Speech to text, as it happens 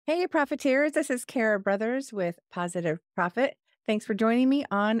Hey, Profiteers. This is Kara Brothers with Positive Profit. Thanks for joining me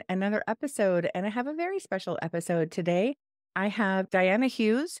on another episode. And I have a very special episode today. I have Diana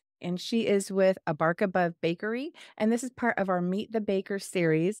Hughes, and she is with A Bark Above Bakery. And this is part of our Meet the Baker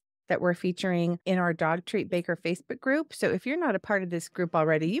series that we're featuring in our Dog Treat Baker Facebook group. So if you're not a part of this group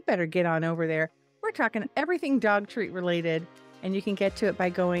already, you better get on over there. We're talking everything dog treat related, and you can get to it by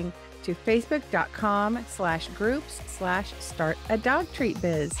going to facebook.com/groups/start a dog treat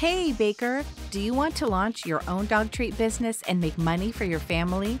biz. Hey, Baker, do you want to launch your own dog treat business and make money for your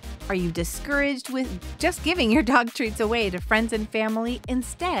family? Are you discouraged with just giving your dog treats away to friends and family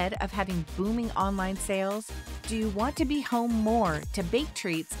instead of having booming online sales? Do you want to be home more to bake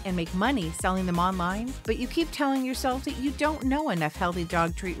treats and make money selling them online, but you keep telling yourself that you don't know enough healthy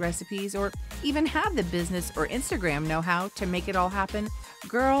dog treat recipes or even have the business or Instagram know-how to make it all happen?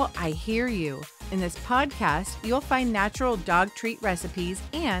 Girl, I hear you. In this podcast, you'll find natural dog treat recipes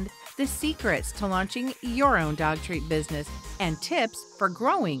and the secrets to launching your own dog treat business and tips for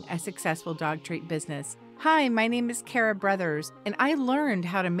growing a successful dog treat business. Hi, my name is Kara Brothers, and I learned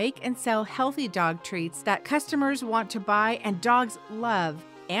how to make and sell healthy dog treats that customers want to buy and dogs love.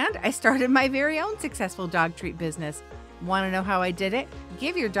 And I started my very own successful dog treat business. Want to know how I did it?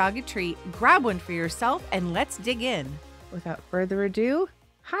 Give your dog a treat, grab one for yourself, and let's dig in. Without further ado,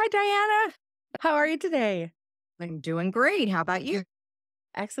 hi, Diana. How are you today? I'm doing great. How about you?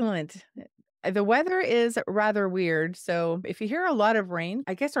 Excellent. The weather is rather weird. So if you hear a lot of rain,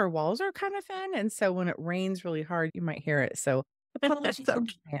 I guess our walls are kind of thin. And so when it rains really hard, you might hear it. So apologies in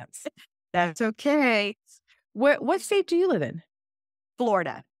advance. That's okay. What state do you live in?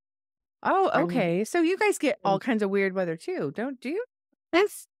 Florida. Oh, I'm okay. So you guys get all in- kinds of weird weather too, do you?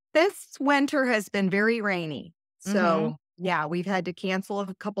 this winter has been very rainy. Mm-hmm. So yeah, we've had to cancel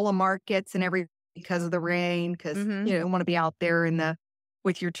a couple of markets and every because of the rain, because Mm-hmm. you don't want to be out there in the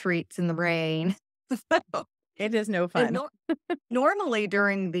with your treats in the rain. So, It is no and fun. normally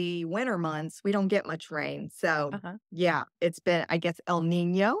during the winter months, we don't get much rain. So Uh-huh. yeah, it's been, I guess, El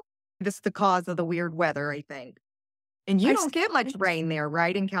Nino. This is the cause of the weird weather, I think. And I you s- don't get much rain there,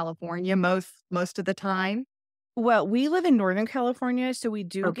 right, in California most of the time? Well, we live in Northern California, so we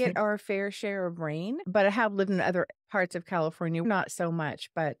do get Okay. our fair share of rain, but I have lived in other parts of California, not so much,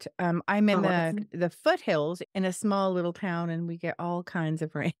 but I'm in Oh, that's the foothills in a small little town, and we get all kinds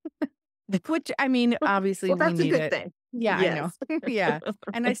of rain, which, I mean, obviously well, we that's a need good it. thing. Yeah, I know. Yes. Yeah.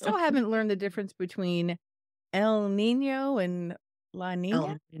 And I still haven't learned the difference between El Nino and La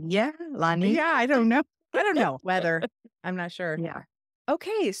Nina. Yeah, La Nina. Yeah, I don't know. I don't know. Weather. I'm not sure. Yeah.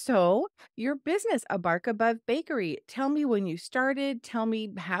 Okay, so your business, A Bark Above Bakery. Tell me when you started. Tell me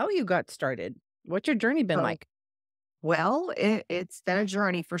how you got started. What's your journey been Oh, like? well, it's been a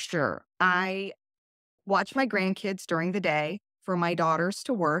journey for sure. I watch my grandkids during the day for my daughters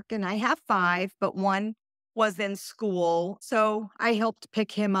to work, and I have 5, but one was in school, so I helped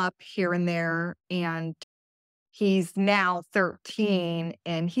pick him up here and there, and he's now 13,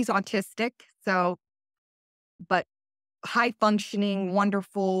 and he's autistic, so but high functioning,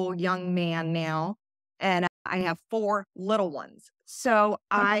 wonderful young man now. And I have 4 little ones. So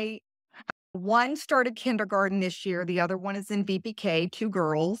one started kindergarten this year. The other one is in VPK, 2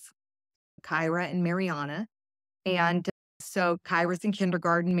 girls, Kyra and Mariana. And so Kyra's in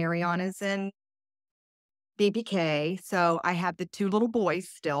kindergarten, Mariana's in VPK. So I have the 2 little boys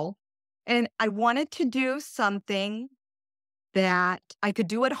still. And I wanted to do something that I could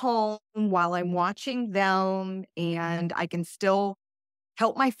do at home while I'm watching them, and I can still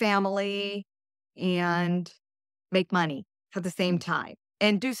help my family and make money at the same time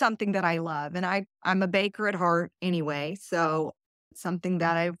and do something that I love. And I'm a baker at heart anyway. So it's something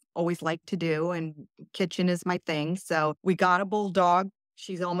that I've always liked to do, and kitchen is my thing. So we got a bulldog.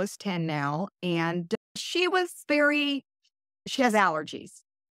 She's almost 10 now. And she has allergies.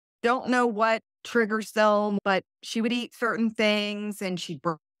 Don't know what triggers them, but she would eat certain things and she'd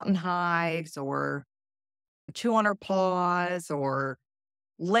burn out in hives or chew on her paws or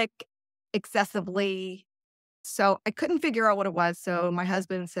lick excessively. So I couldn't figure out what it was. So my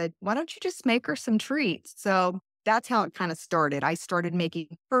husband said, "Why don't you just make her some treats?" So that's how it kind of started. I started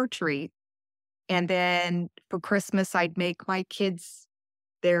making her treats. And then for Christmas, I'd make my kids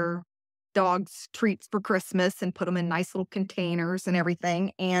their dogs treats for Christmas and put them in nice little containers and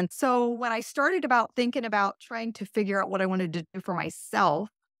everything. And so when I started about thinking about trying to figure out what I wanted to do for myself,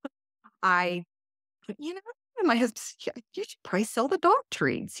 I, you know, and my husband said, "Yeah, you should probably sell the dog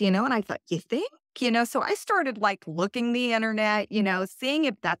treats, you know?" And I thought, "You think?" So I started like looking the internet, seeing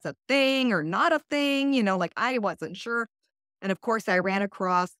if that's a thing or not a thing, like I wasn't sure. And of course, I ran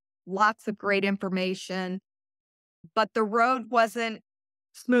across lots of great information, but the road wasn't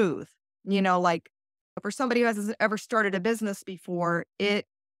smooth. Like for somebody who hasn't ever started a business before,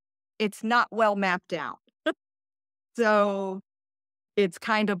 it's not well mapped out. So it's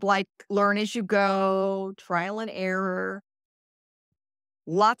kind of like learn as you go, trial and error,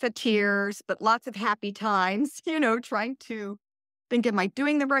 lots of tears, but lots of happy times, trying to think, am I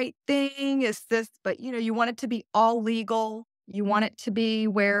doing the right thing? Is this, but you want it to be all legal. You want it to be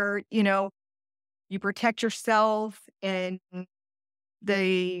where, you protect yourself and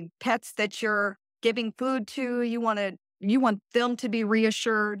the pets that you're giving food to. You want them to be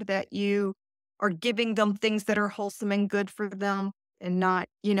reassured that you are giving them things that are wholesome and good for them and not,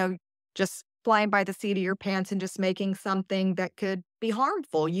 just flying by the seat of your pants and just making something that could be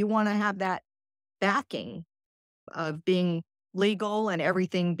harmful. You want to have that backing of being legal and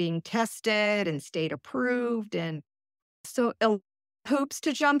everything being tested and state approved. And so hoops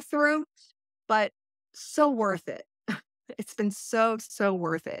to jump through, but so worth it. It's been so, so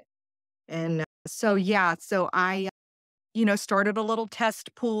worth it. And so I, started a little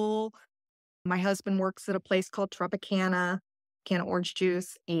test pool. My husband works at a place called Tropicana, can of orange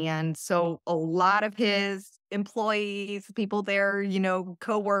juice. And so a lot of his employees, people there,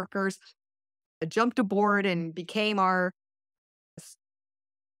 coworkers, jumped aboard and became our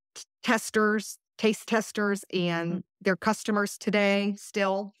testers, taste testers, and they're customers today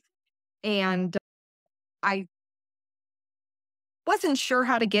still. And I wasn't sure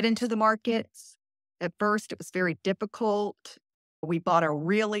how to get into the markets. At first, it was very difficult. We bought a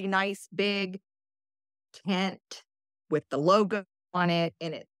really nice big tent with the logo on it,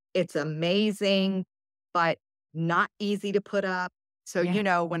 and it's amazing, but not easy to put up. So,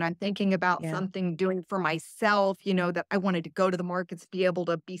 when I'm thinking about something doing for myself, that I wanted to go to the markets, be able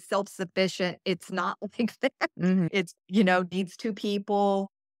to be self-sufficient, it's not like that. It's, needs two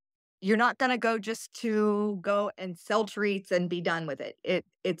people. You're not going to go just to go and sell treats and be done with it.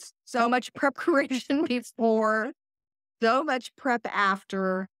 It's so much preparation before, so much prep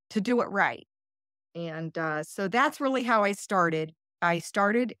after to do it right. And so that's really how I started. I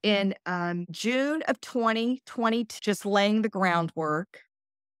started in June of 2020, just laying the groundwork.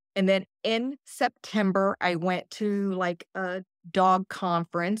 And then in September, I went to like a dog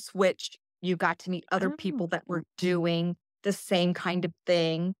conference, which you got to meet other people that were doing the same kind of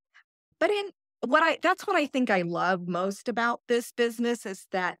thing. But that's what I think I love most about this business is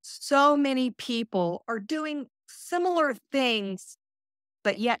that so many people are doing similar things,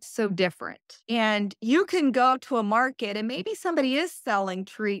 but yet so different. And you can go to a market and maybe somebody is selling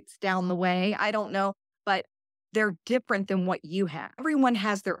treats down the way. I don't know, but they're different than what you have. Everyone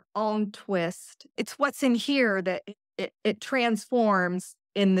has their own twist. It's what's in here that it transforms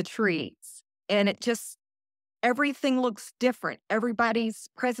in the treats. And everything looks different. Everybody's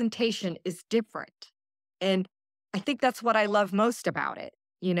presentation is different. And I think that's what I love most about it,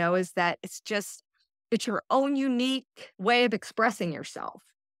 is that it's your own unique way of expressing yourself.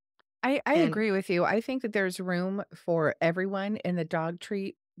 I agree with you. I think that there's room for everyone in the dog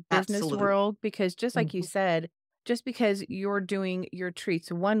treat business Absolutely. world because just like you said, just because you're doing your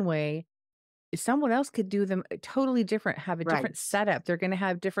treats one way, someone else could do them totally different, have a different setup. They're going to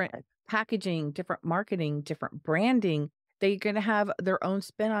have different packaging, different marketing, different branding. They're going to have their own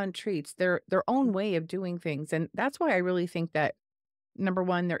spin on treats, their own way of doing things. And that's why I really think that number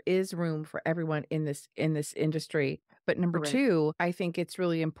one, there is room for everyone in this industry. But number two, I think it's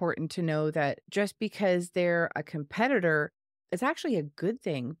really important to know that just because they're a competitor is actually a good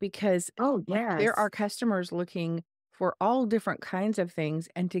thing because there are customers looking for all different kinds of things,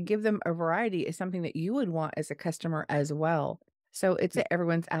 and to give them a variety is something that you would want as a customer as well. So it's that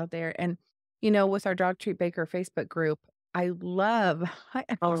everyone's out there. And, with our Dog Treat Baker Facebook group,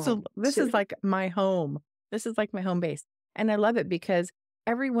 this is like my home. This is like my home base. And I love it because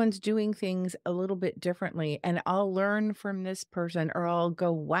everyone's doing things a little bit differently. And I'll learn from this person or I'll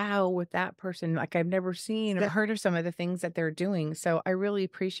go, wow, with that person. Like I've never seen or heard of some of the things that they're doing. So I really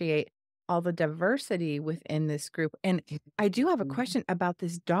appreciate all the diversity within this group. And I do have a question about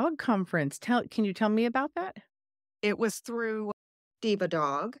this dog conference. Can you tell me about that? It was through Diva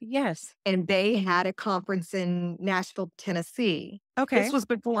Dog. Yes. And they had a conference in Nashville, Tennessee. Okay. This was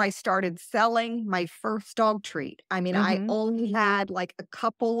before I started selling my first dog treat. I mean, I only had like a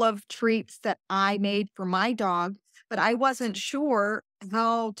couple of treats that I made for my dog, but I wasn't sure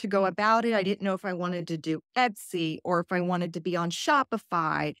how to go about it. I didn't know if I wanted to do Etsy or if I wanted to be on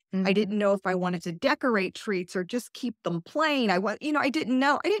Shopify. I didn't know if I wanted to decorate treats or just keep them plain. I didn't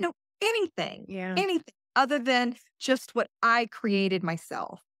know anything. Anything other than just what I created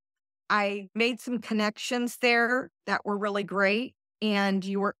myself. I made some connections there that were really great. And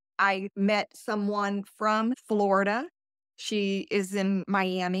I met someone from Florida. She is in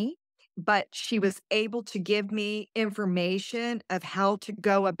Miami, but she was able to give me information of how to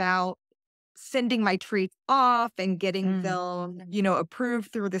go about sending my treats off and getting Mm. them,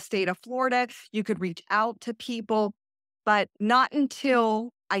 approved through the state of Florida. You could reach out to people, but not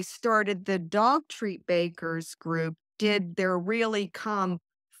until I started the dog treat bakers group did there really come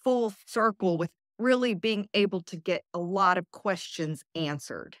full circle with really being able to get a lot of questions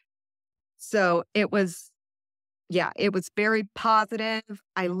answered. So it was very positive.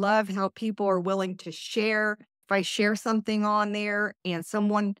 I love how people are willing to share. If I share something on there and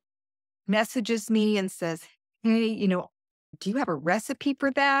someone messages me and says, "Hey, do you have a recipe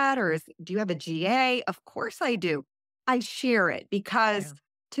for that? Or do you have a GA?" Of course I do. I share it because Yeah.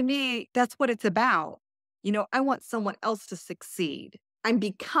 to me, that's what it's about. I want someone else to succeed. I'm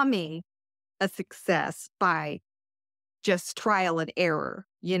becoming a success by just trial and error,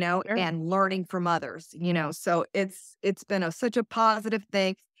 Sure. and learning from others. So it's been such a positive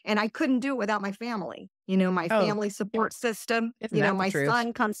thing. And I couldn't do it without my family, my Oh, family support system. isn't that the My truth?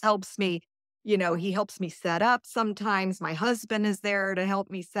 son comes, helps me, he helps me set up sometimes. My husband is there to help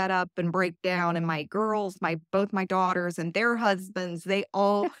me set up and break down. And my girls, both my daughters and their husbands, they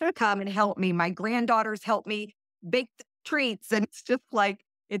all come and help me. My granddaughters help me bake the treats. And it's just like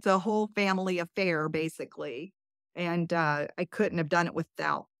it's a whole family affair, basically. And I couldn't have done it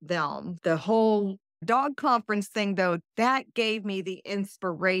without them. The whole dog conference thing, though, that gave me the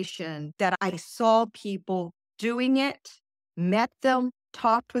inspiration that I saw people doing it, met them,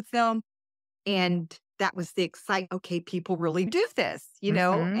 talked with them, and that was the excitement. Okay, people really do this.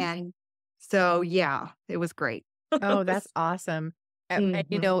 Mhm. And so, yeah, it was great. Oh, that's awesome. And,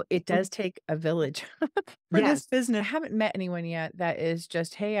 Mhm. it does take a village for this Yes. business. I haven't met anyone yet that is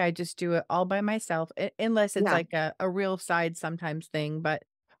just, "Hey, I just do it all by myself," unless it's Yeah. like a real side sometimes thing, but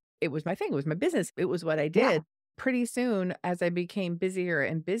it was my thing, it was my business, it was what I Yeah. did. Pretty soon, as I became busier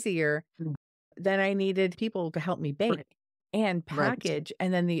and busier, Mm. then I needed people to help me bake Right. and Right. package,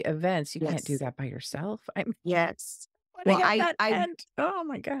 and then the events, you can't do Yes. that by yourself. I'm Yes. Well, putting up that I, tent. Oh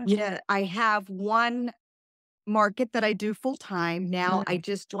my gosh. yeah, I have one market that I do full time. Now I Mm.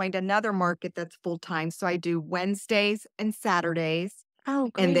 just joined another market that's full time. So I do Wednesdays and Saturdays, Oh,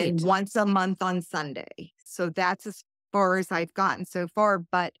 and then great. once a month on Sunday. So that's as far as I've gotten so far.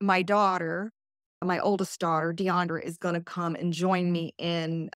 But my oldest daughter, Deandra, is going to come and join me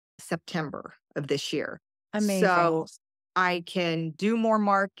in September of this year. Amazing. So I can do more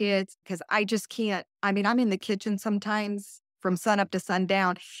markets because I just can't. I mean, I'm in the kitchen sometimes from sun up to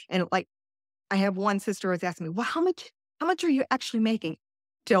sundown. And like I have one sister who's asking me, "Well, how much are you actually making?"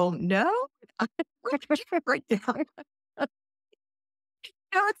 Don't know. Right now.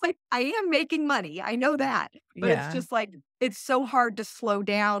 It's like I am making money. I know that. But it's Yeah. just like it's so hard to slow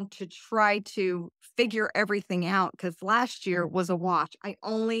down to try to figure everything out because last year was a wash.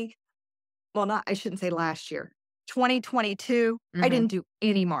 Not I shouldn't say last year. 2022, I Mhm. didn't do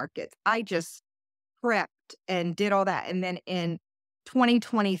any markets. I just prepped and did all that. And then in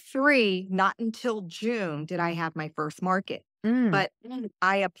 2023, not until June did I have my first market. Mm. But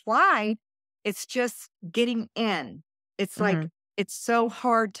I applied. It's just getting in. It's like, Mhm. it's so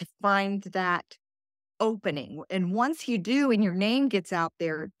hard to find that opening. And once you do and your name gets out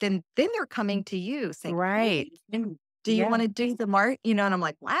there, then they're coming to you saying, "Hey, Right. do you Yeah. want to do the mark?" And I'm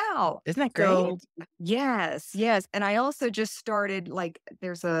like, wow. Isn't that So great? yes, yes. And I also just started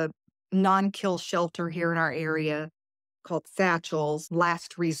there's a non-kill shelter here in our area called Satchel's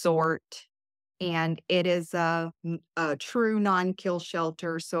Last Resort. And it is a true non-kill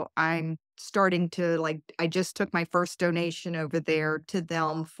shelter. So I'm starting to I just took my first donation over there to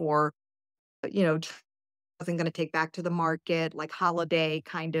them for, wasn't going to take back to the market, like holiday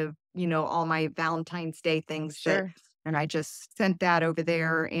kind of, all my Valentine's Day things Sure. and I just sent that over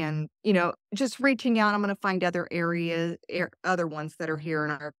there and, just reaching out. I'm going to find other areas, other ones that are here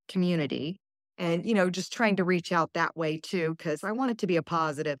in our community and, just trying to reach out that way too, because I want it to be a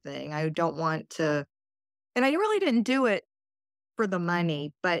positive thing. I don't want to, and I really didn't do it for the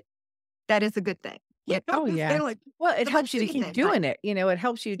money, but that is a good thing. Oh, It's yeah. kind of like Well, it the helps you to money keep thing, but doing it, it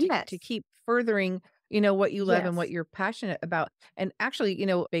helps you to yes, keep furthering, what you love and what yes. you're passionate about. And actually,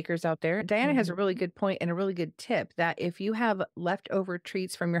 bakers out there, Diana has a really Mhm. good point and a really good tip that if you have leftover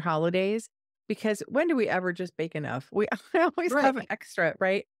treats from your holidays, because when do we ever just bake enough? We always have Right. extra,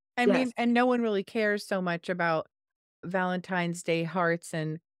 right? I mean, Yes. and no one really cares so much about Valentine's Day hearts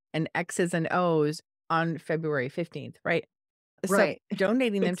and X's and O's on February 15th, right? So Right.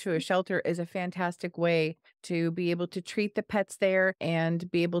 donating them It's to a shelter is a fantastic way to be able to treat the pets there and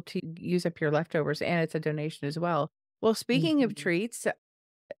be able to use up your leftovers, and it's a donation as well. Well, speaking of Mhm. treats,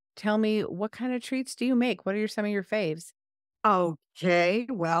 tell me what kind of treats do you make? What are some of your faves? Okay,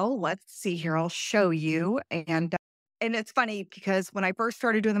 well, let's see here. I'll show you. And it's funny because when I first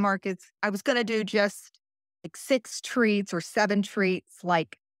started doing the markets, I was gonna do just like 6 treats or 7 treats,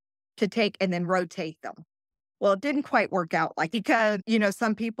 like, to take and then rotate them. Well, it didn't quite work out like because,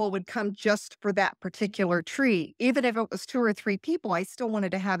 some people would come just for that particular treat. Even if it was 2 or 3 people, I still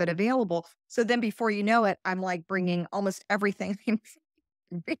wanted to have it available. So then before you know it, I'm like bringing almost everything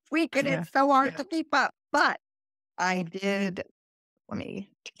every week, and Yeah. it's so hard to keep up. But I did,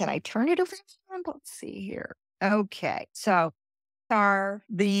 can I turn it around? Let's see here. Okay. So are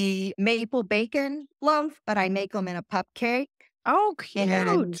the maple bacon loaf, but I make them in a cupcake. Oh,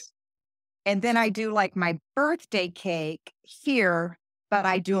 And cute. and then I do like my birthday cake here, but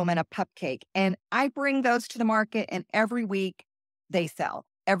I do them in a cupcake. And I bring those to the market, and every week they sell,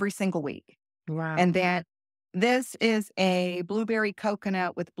 every single week. Wow. And then this is a blueberry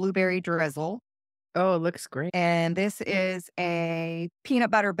coconut with blueberry drizzle. Oh, it looks great. And this is a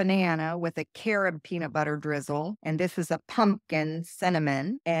peanut butter banana with a carob peanut butter drizzle. And this is a pumpkin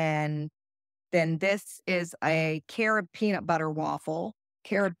cinnamon. And then this is a carob peanut butter waffle,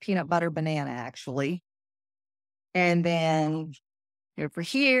 carob peanut butter banana, actually. And then over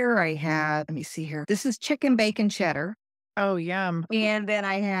here, I have, let me see here. This is chicken bacon cheddar. Oh, yum. And then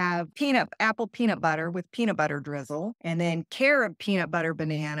I have apple peanut butter with peanut butter drizzle, and then carob peanut butter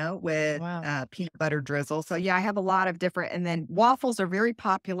banana with Wow. peanut butter drizzle. So yeah, I have a lot of different, and then waffles are very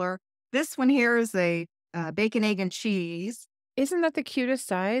popular. This one here is a bacon, egg, and cheese. Isn't that the cutest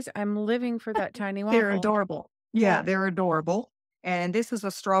size? I'm living for that tiny They're waffle. adorable. Yeah, they're adorable. And this is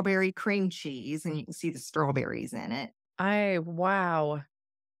a strawberry cream cheese, and you can see the strawberries in it. Wow.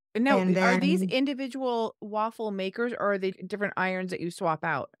 Now, And are these then, individual waffle makers or are they different irons that you swap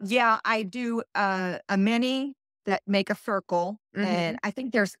out? yeah, I do a mini that make a circle, Mhm. and I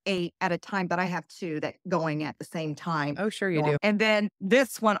think there's 8 at a time, but I have 2 that going at the same time. Oh, sure you do. And then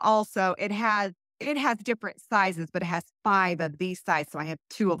this one also, it has different sizes, but it has 5 of these sizes, so I have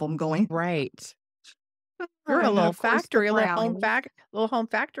 2 of them going. Right. You're a And then, little of course, the factory, a brownies. little home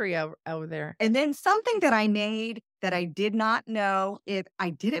factory over there. And then something that I made that I did not know if I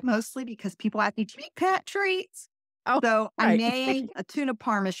did it mostly because people ask me to make cat treats. Oh, So I right. made a tuna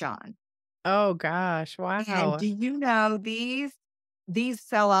parmesan. Oh gosh, And wow. do you know these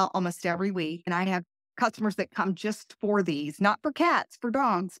sell out almost every week, and I have customers that come just for these, not for cats, for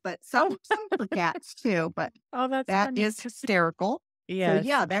dogs, but Oh, some for cats too, but oh, that's that funny. is hysterical. So Yes.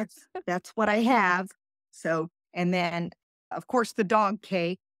 yeah, that's what I have. So, and then of course the dog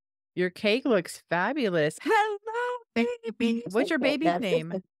cake. Your cake looks fabulous. Hello, baby. What's your baby's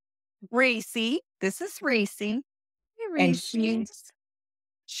name? Racy. This is Racy. Hey, And Reese.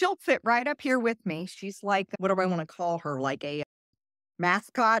 she'll fit right up here with me. She's like, what do I want to call her? Like a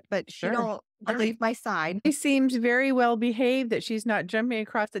mascot, but she Sure. don't leave my side. She seems very well behaved that she's not jumping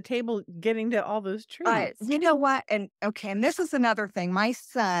across the table getting to all those But treats. you know what? And okay, and this is another thing. My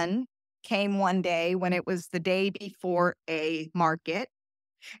son came one day when it was the day before a market.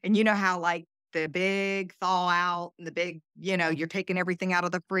 And you know how like the big thaw out and the big, you're taking everything out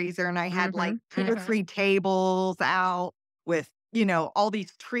of the freezer. And I had like Mhm. 2 or 3 tables out with, all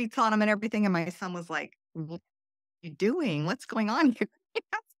these treats on them and everything. And my son was like, "What are you doing? What's going on here?"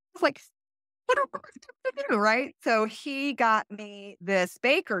 I was like, "What are we to do?" Right. So he got me this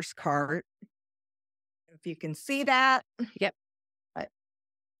baker's cart. If you can see that. Yep. But,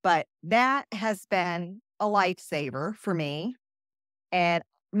 but that has been a lifesaver for me. And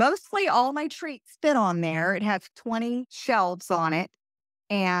mostly all my treats fit on there. It has 20 shelves on it.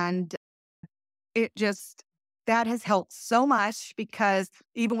 And it just, that has helped so much because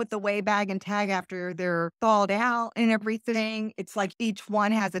even with the weigh bag and tag after they're thawed out and everything, it's like each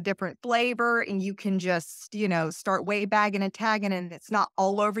one has a different flavor and you can just, start weigh bagging and tagging and it's not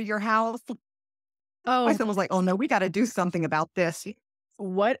all over your house. My Oh, son was like, oh no, we got to do something about this.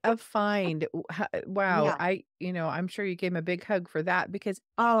 what a find. Wow. Yeah. I'm sure you gave him a big hug for that because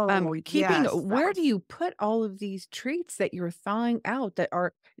Oh, keeping yes. That where was, do you put all of these treats that you're thawing out that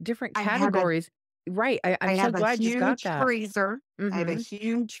are different I have a categories? Right. I'm I so have a glad you've got huge that. freezer. I have a Mhm.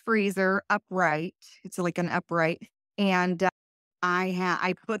 huge freezer upright. It's like an upright. And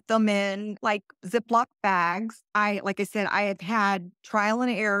I put them in like Ziploc bags. Like I said, I have had trial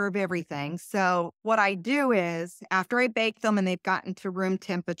and error of everything. So what I do is after I bake them and they've gotten to room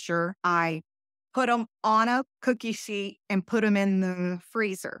temperature, I put them on a cookie sheet and put them in the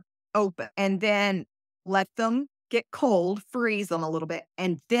freezer open and then let them get cold, freeze them a little bit,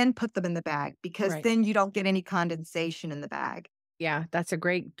 and then put them in the bag because Right. then you don't get any condensation in the bag. Yeah, that's a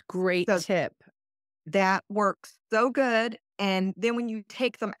great So tip. that works so good. And then when you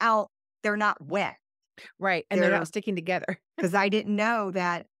take them out, they're not wet. Right. And they're not They're sticking together. because I didn't know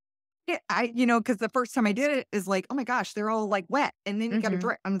that. Yeah, because the first time I did it is like, oh my gosh, they're all like wet, and then you got to Hmm.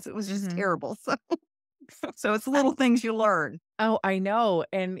 dry. It was just Hmm. terrible. So it's little things you learn. Oh, I know.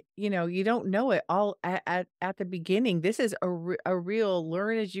 And, you don't know it all at the beginning. This is a real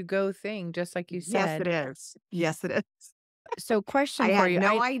learn as you go thing, just like you Yes, it said. is. Yes, it is. So I question for had you.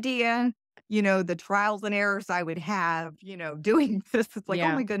 no idea, the trials and errors I would have, doing this. It's like, oh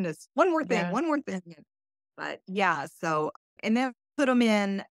Yeah. my goodness, one more thing, Yeah. one more thing. But yeah, so, and then put them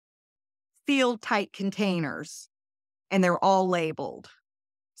in sealed tight containers and they're all labeled.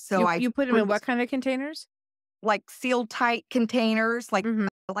 So I You put them in put what kind of containers? like sealed tight containers, Mhm.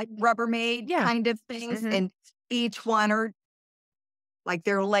 like Rubbermaid Yeah. kind of things. Mhm. And each one are like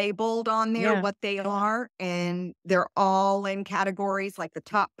they're labeled on there Yeah. what they are, and they're all in categories. Like the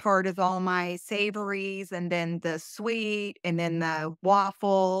top part is all my savories, and then the sweet, and then the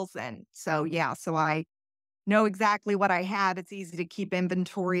waffles. And so, yeah, so I know exactly what I have. It's easy to keep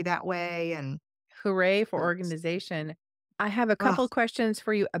inventory that way. And Hooray for it's- organization. I have a ugh. couple questions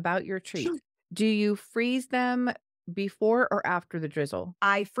for you about your treats. Do you freeze them before or after the drizzle?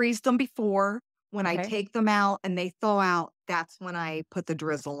 I freeze them before. When I Okay. take them out and they thaw out, that's when I put the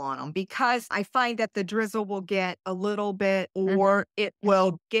drizzle on them because I find that the drizzle will get a little bit, Mhm. or it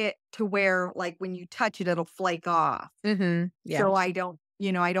will get to where, like, when you touch it, it'll flake off. Mhm. Yeah. So I don't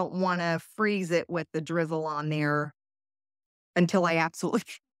want to freeze it with the drizzle on there until I absolutely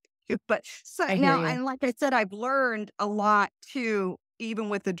do. But so I hear now, you. and like I said, I've learned a lot too, even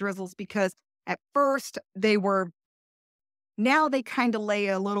with the drizzles, because at first now they kind of lay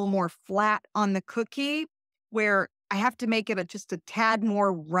a little more flat on the cookie, where I have to make it just a tad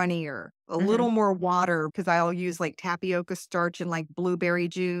more runnier, a Mhm. little more water, because I'll use like tapioca starch and like blueberry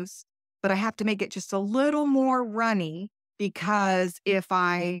juice. But I have to make it just a little more runny, because if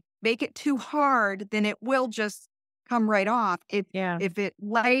I make it too hard, then it will just come right off. Yeah. If it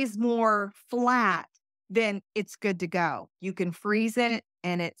lays more flat, then it's good to go. You can freeze it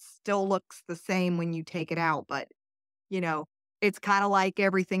and it still looks the same when you take it out. But you know, it's kinda like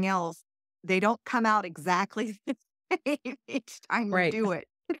everything else. They don't come out exactly the same each time you Right. do it.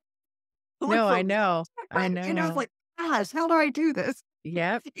 Looks No, I so know. I different, it's know. like, "Gosh, how do I do this?"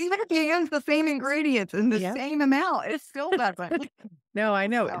 Yep. Even if you use the same ingredients and the Yep. same amount, it still doesn't. No, I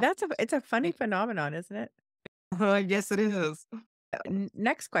know. So, It's a funny phenomenon, isn't it? yes, it is.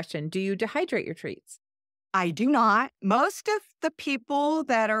 Next question. Do you dehydrate your treats? I do not. Most of the people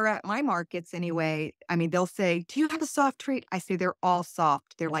that are at my markets anyway, I mean, they'll say, "Do you have a soft treat?" I say, "They're all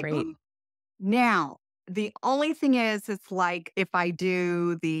soft." They're like, Great. now, the only thing is, it's like if I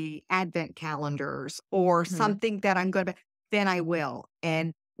do the advent calendars or Mhm. something that I'm going to, then I will.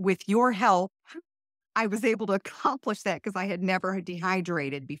 And with your help, I was able to accomplish that because I had never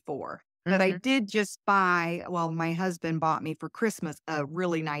dehydrated before. But I Mhm. did just buy, well, my husband bought me for Christmas a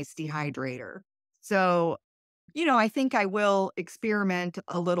really nice dehydrator. So, I think I will experiment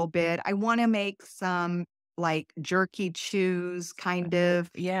a little bit. I want to make some like jerky chews kind of.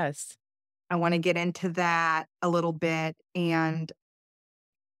 Yes. I wanna get into that a little bit, and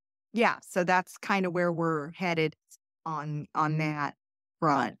yeah, so that's kinda where we're headed on that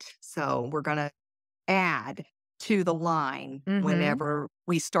front. So, we're gonna add to the line Mhm. whenever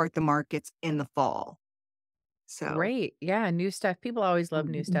we start the markets in the fall. So Great. Yeah, new stuff. People always love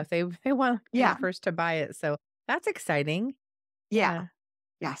new Mhm. stuff. They want to be the Yeah, first to buy it. So that's exciting. yeah, Yeah.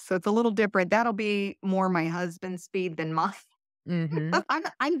 yeah, so it's a little different. That'll be more my husband's speed than mine. Mhm.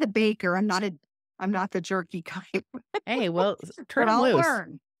 I'm the baker, I'm not the jerky kind, Hey, well, turn but them I'll loose.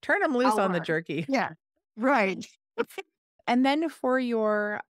 learn. Turn them loose I'll on the learn. jerky. Yeah, right. And then for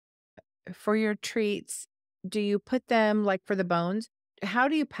your treats, do you put them like for the bones? How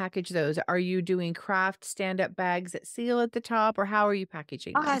do you package those? Are you doing craft stand-up bags that seal at the top, or how are you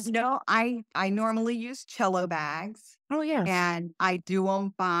packaging them? No, I normally use cello bags, Oh, yeah. and I do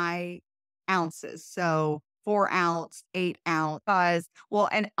them by ounces. So 4 ounce, 8 ounce. Because, well,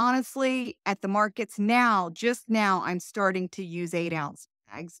 and honestly, at the markets now, just now, I'm starting to use 8 ounce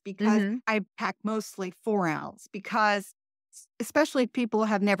bags because Mhm. I pack mostly 4 ounce. Because especially if people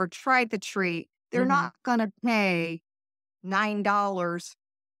have never tried the treat, they're Mhm. not going to pay $9,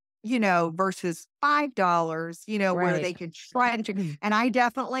 versus $5, where Right. they could try it. And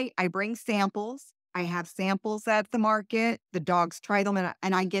I bring samples. I have samples at the market. The dogs try them, and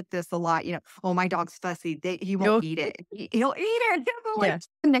I get this a lot. Oh, my dog's fussy. He won't Oh, eat it. He'll eat it. Like yeah.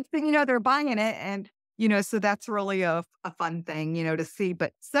 the next thing you know, they're buying it, and so that's really a fun thing, to see.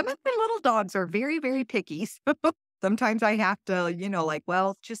 But some of the little dogs are very, very picky. So sometimes I have to, like,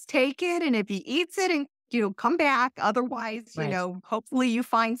 well, just take it, and if he eats it, and come back. Otherwise, Right. hopefully you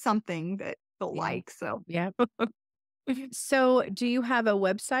find something that feel Yeah. like. So Yeah. So, do you have a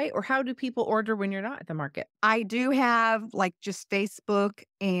website or how do people order when you're not at the market? I do have like just Facebook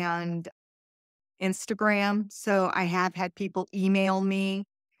and Instagram. So I have had people email me.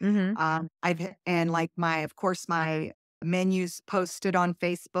 Mhm. And like of course, my menus posted on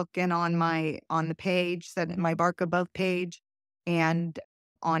Facebook and on the page, that my Bark Above page and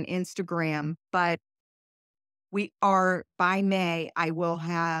on Instagram. But by May, I will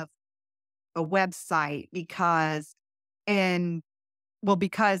have a website and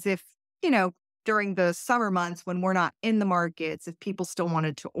because if, during the summer months when we're not in the markets, if people still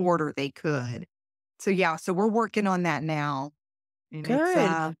wanted to order, they could. So yeah, so we're working on that now. And it's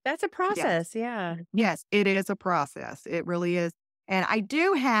Good. That's a yes. process. Yeah. Yes, it is a process. It really is. And I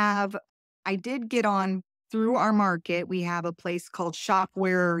did get on through our market. We have a place called Shop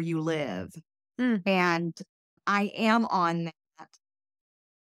Where You Live. Mm, And I am on that.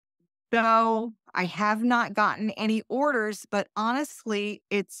 Though I have not gotten any orders, but honestly,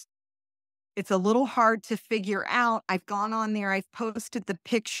 it's a little hard to figure out. I've gone on there, I've posted the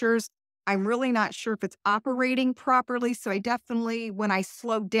pictures. I'm really not sure if it's operating properly. So I definitely, when I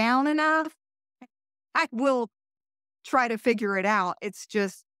slow down enough, I will try to figure it out. It's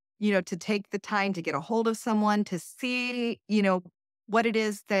just, to take the time to get a hold of someone to see, what it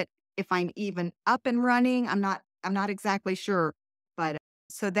is that if I'm even up and running, I'm not exactly sure. But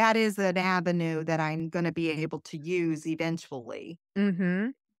so that is an avenue that I'm going to be able to use eventually.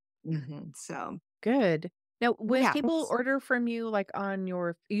 mhm. So Good. Now, when yeah, people order from you, like on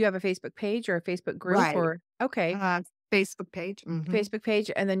you have a Facebook page or a Facebook group right. or okay, Uh, Facebook page. Facebook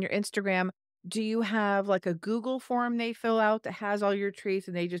page and then your Instagram, do you have like a Google form they fill out that has all your treats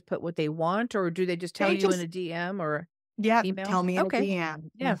and they just put what they want, or do they just tell They you in just a DM or yeah, email? tell me in a Okay. DM.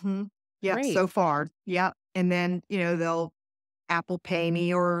 Yeah. Yep, Great. so far. Yep. And then, they'll Apple Pay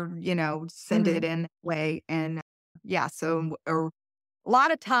me or, send Mhm. it in that way. And yeah, so or a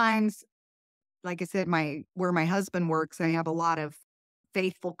lot of times, like I said, where my husband works, I have a lot of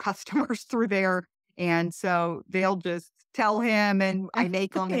faithful customers through there. And so they'll just tell him and I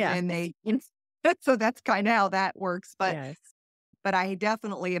make them and Yeah. then so that's kind of how that works. Yes. But I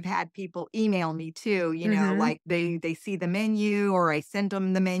definitely have had people email me too, Mhm. like they see the menu or I send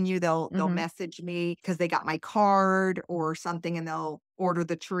them the menu, they'll Mhm. message me because they got my card or something and they'll order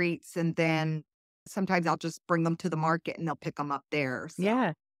the treats and then sometimes I'll just bring them to the market and they'll pick them up there. So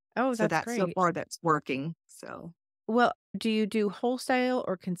Yeah. Oh, so that's that so great. far that's working. So Well, do you do wholesale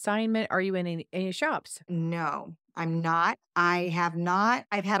or consignment? Are you in any shops? no, I'm not. I have not.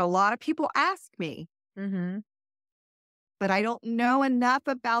 I've had a lot of people ask me, Mhm. but I don't know enough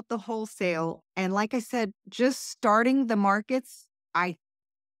about the wholesale. And like I said, just starting the markets, I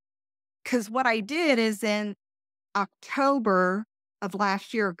because what I did is in October of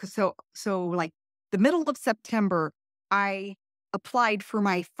last year, 'cause like the middle of September, I applied for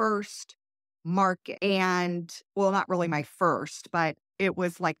my first market and well, not really my first, but it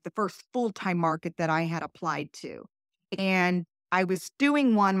was like the first full-time market that I had applied to. And I was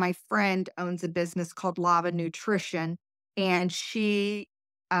doing one, my friend owns a business called Lava Nutrition, and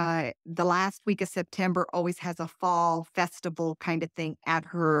the last week of September always has a fall festival kind of thing at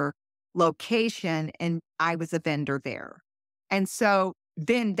her location, and I was a vendor there. And so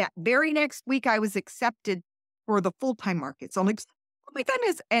then that very next week, I was accepted for the full-time market. So I'm like, oh my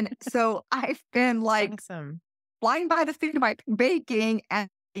goodness. And so I've been like Awesome. flying by the seat of my baking and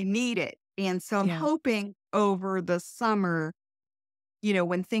I need it. And so I'm Yeah. hoping over the summer,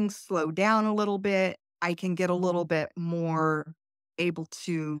 when things slow down a little bit, I can get a little bit more able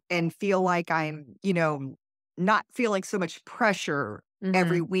to and feel like I'm, not feeling so much pressure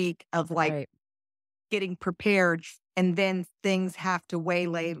every Mhm. week of like Right. getting prepared and then things have to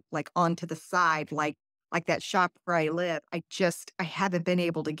waylay like onto the side, like that shop where I live. I haven't been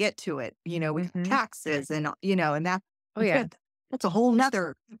able to get to it. We got Mhm. taxes and and that Oh, yeah. that's a whole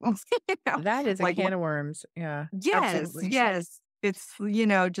nother you know, That is a like can of worms. Yeah. yes, Absolutely. yes. It's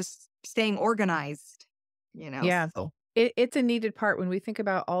just staying organized, Yeah. so It's a needed part when we think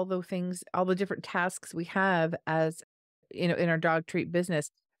about all the things, all the different tasks we have as, in our dog treat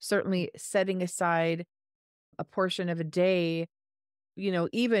business, certainly setting aside a portion of a day,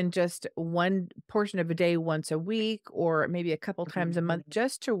 even just one portion of a day once a week or maybe a couple times a month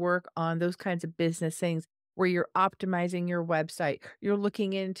just to work on those kinds of business things where you're optimizing your website. You're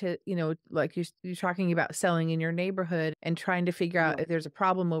looking into, like you're talking about selling in your neighborhood and trying to figure out yeah, if there's a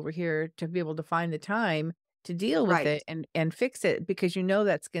problem over here to be able to find the time to deal with right, it and fix it because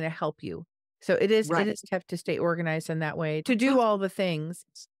that's going to help you. So it is right, tough to stay organized in that way, to do all the things.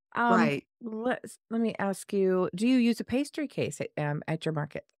 right. Let me ask you, do you use a pastry case at your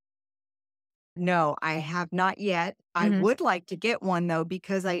market? No, I have not yet. I Hmm. would like to get one though,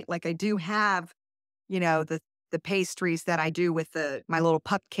 because I do have, the pastries that I do with my little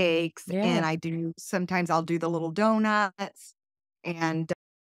pup cakes, Yeah. and sometimes I'll do the little donuts, and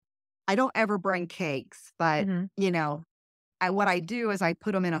I don't ever bring cakes, but Hmm. what I do is I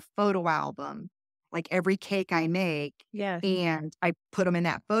put them in a photo album, like every cake I make, Yes. and I put them in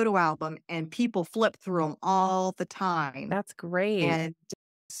that photo album, and people flip through them all the time. That's great. And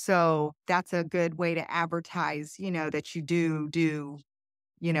so that's a good way to advertise, that you do,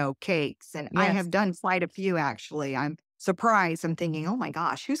 cakes. And I Yes. have done quite a few actually. I'm surprised. I'm thinking, oh my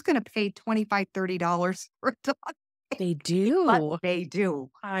gosh, who's going to pay 25, $30 for a dog cake? They But do. they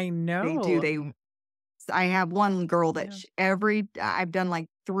do. I They do. know. I have one girl that Yeah. I've done like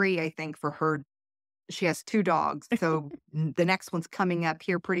three, I think, for her. She has two dogs. So the next one's coming up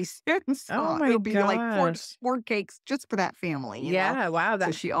here pretty soon. Oh So my it'll be like gosh. four cakes just for that family. Yeah. Wow.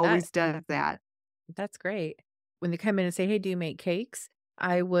 So she always does that. That's great. When they come in and say, "Hey, do you make cakes?"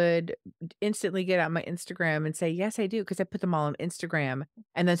 I would instantly get out my Instagram and say, "Yes, I do," because I put them all on Instagram.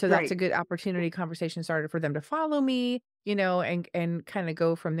 And then so that's a Right. good opportunity conversation starter for them to follow me, and kind of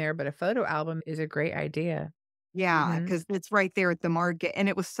go from there. But a photo album is a great idea. Yeah, Mhm. because it's right there at the market. And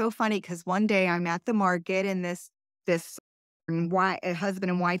it was so funny because one day I'm at the market, and this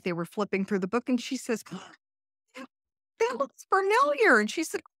husband and wife, they were flipping through the book, and she says, "That that looks familiar." And she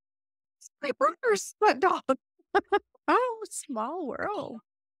said, "It's my brother's dog. Oh, small world.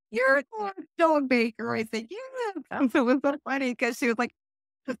 You're a dog baker." I said, "Yeah." Oh. It was so funny because she was like,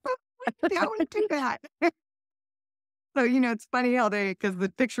 "I would do that." So, it's funny how because the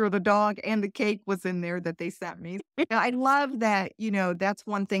picture of the dog and the cake was in there that they sent me. And I love that, that's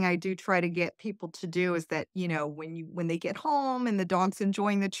one thing I do try to get people to do is that, when they get home and the dog's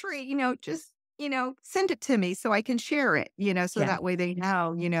enjoying the treat, just, send it to me so I can share it, so Yeah. that way they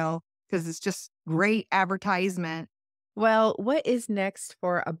know, because it's just great advertisement. Well, what is next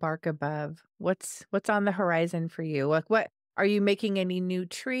for A Bark Above? What's on the horizon for you? Like, what are you making any new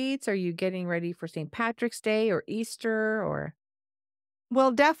treats? Are you getting ready for St. Patrick's Day or Easter or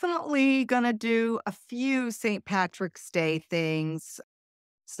Well, definitely gonna do a few St. Patrick's Day things.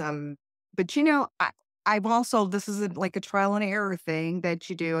 Some, but I've also, this isn't like a trial and error thing that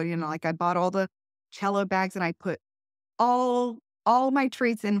you do. Like I bought all the cello bags, and I put all all my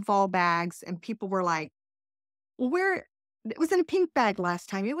treats in fall bags, and people were like, "Well, where it was in a pink bag last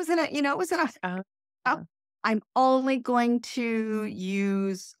time. It was in a, it was in a." uh, Oh, I'm only going to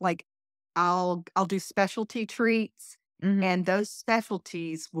use like I'll do specialty treats, mhm. and those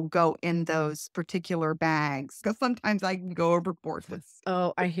specialties will go in those particular bags because sometimes I can go overboard with.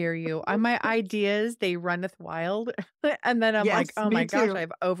 Oh, I hear you. My ideas, they runneth wild. And then I'm like, Yes, "Oh me my gosh, too.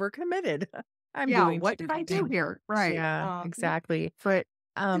 I've overcommitted. I'm Yeah, doing what too did I do many." here? Right. Yeah, exactly. But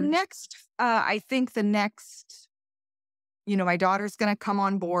the Um, next, I think the next, my daughter's going to come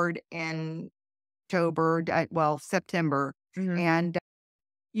on board in October, September, mhm, and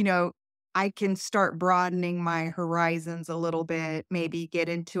you know, I can start broadening my horizons a little bit, maybe get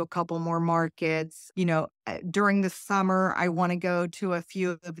into a couple more markets. During the summer, I want to go to a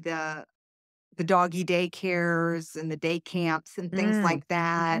few of the doggy daycares and the day camps and things mm, like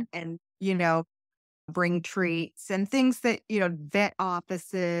that. And, bring treats and things that, vet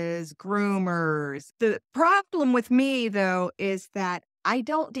offices, groomers. The problem with me though is that I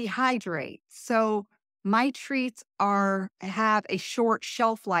don't dehydrate. So my treats have a short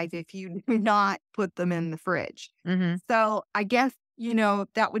shelf life if you do not put them in the fridge. mhm. So I guess,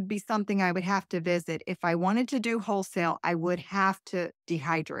 that would be something I would have to visit. If I wanted to do wholesale, I would have to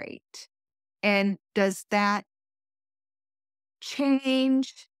dehydrate. And does that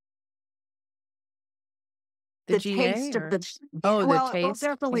change The the GA taste of or the oh, the well, it will taste?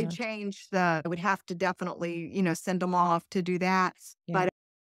 definitely Yeah, change I would have to definitely, send them off to do that, yeah. but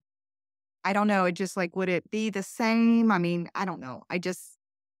I don't know, it just, like, would it be the same? I mean, I don't know. I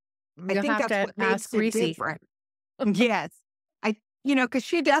You'll think have that's to what ask makes it Reese. different. Yes. Because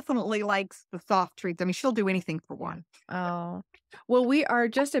she definitely likes the soft treats. I mean, she'll do anything for one. Oh, well, we are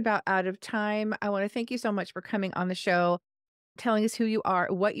just about out of time. I want to thank you so much for coming on the show, telling us who you are,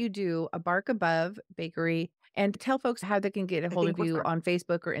 what you do, A Bark Above Bakery, and tell folks how they can get a I hold think of we're you fine. on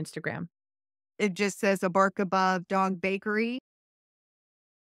Facebook or Instagram. It just says A Bark Above Dog Bakery.